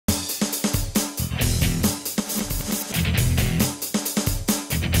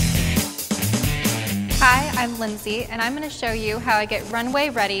I'm Lindsay, and I'm going to show you how I get Runway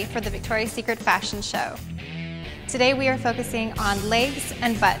ready for the Victoria's Secret fashion show. Today we are focusing on legs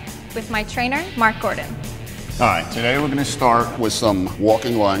and butt with my trainer, Marc Gordon. All right, today we're going to start with some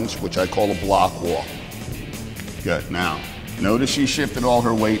walking lunge, which I call a block walk. Good. Now, notice she shifted all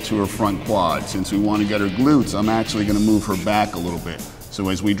her weight to her front quad. Since we want to get her glutes, I'm actually going to move her back a little bit. So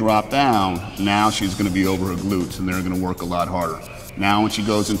as we drop down, now she's going to be over her glutes, and they're going to work a lot harder. Now when she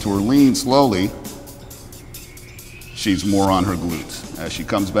goes into her lean slowly, she's more on her glutes. As she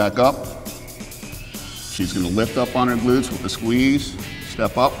comes back up, she's going to lift up on her glutes with the squeeze,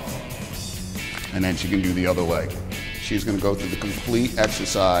 step up, and then she can do the other leg. She's going to go through the complete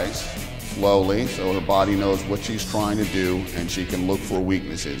exercise slowly so her body knows what she's trying to do and she can look for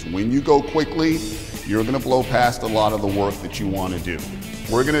weaknesses. When you go quickly, you're going to blow past a lot of the work that you want to do.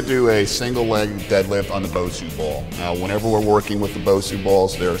 We're going to do a single leg deadlift on the Bosu ball. Now, whenever we're working with the Bosu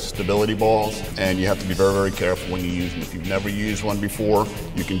balls, they're stability balls, and you have to be very, very careful when you use them. If you've never used one before,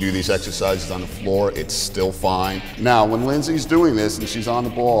 you can do these exercises on the floor. It's still fine. Now, when Lindsay's doing this and she's on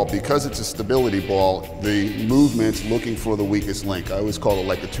the ball, because it's a stability ball, the movement's looking for the weakest link. I always call it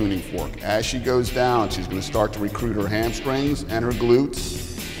like a tuning fork. As she goes down, she's going to start to recruit her hamstrings and her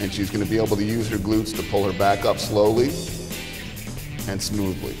glutes, and she's going to be able to use her glutes to pull her back up slowly and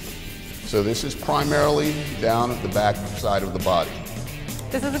smoothly. So this is primarily down at the back side of the body.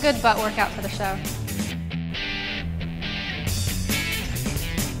 This is a good butt workout for the show.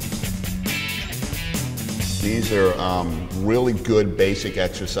 These are really good basic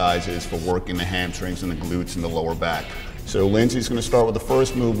exercises for working the hamstrings and the glutes and the lower back. So Lindsay's going to start with the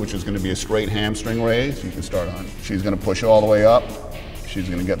first move, which is going to be a straight hamstring raise. You can start on. She's going to push all the way up. She's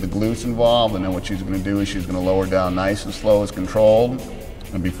going to get the glutes involved, and then what she's going to do is she's going to lower down nice and slow as controlled.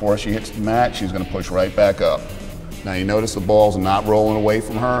 And before she hits the mat, she's going to push right back up. Now you notice the ball's not rolling away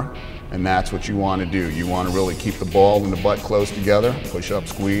from her, and that's what you want to do. You want to really keep the ball and the butt close together. Push up,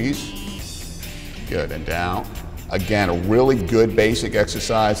 squeeze. Good, and down. Again, a really good basic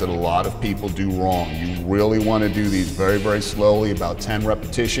exercise that a lot of people do wrong. You really want to do these very, very slowly, about 10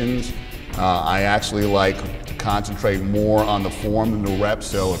 repetitions. I actually like to concentrate more on the form than the reps,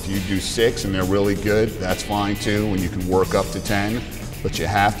 so if you do 6 and they're really good, that's fine too, and you can work up to 10. But you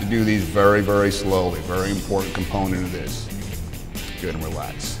have to do these very, very slowly. Very important component of this. Good, and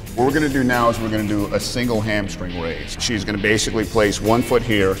relax. What we're going to do now is we're going to do a single hamstring raise. She's going to basically place one foot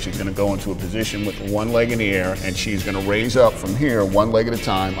here. She's going to go into a position with one leg in the air, and she's going to raise up from here one leg at a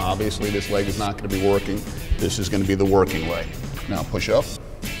time. Obviously, this leg is not going to be working. This is going to be the working leg. Now push up.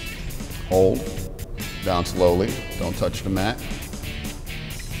 Hold, down slowly, don't touch the mat.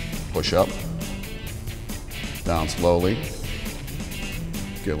 Push up, down slowly.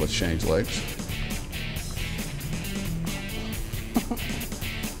 Good, let's change legs.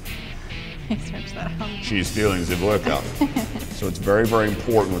 She's feeling the workout. So it's very, very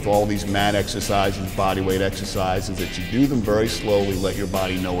important with all these mat exercises, body weight exercises, that you do them very slowly, let your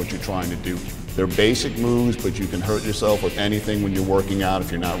body know what you're trying to do. They're basic moves, but you can hurt yourself with anything when you're working out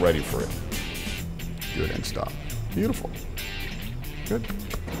if you're not ready for it. Good, and stop. Beautiful. Good.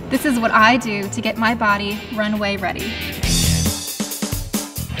 This is what I do to get my body runway ready.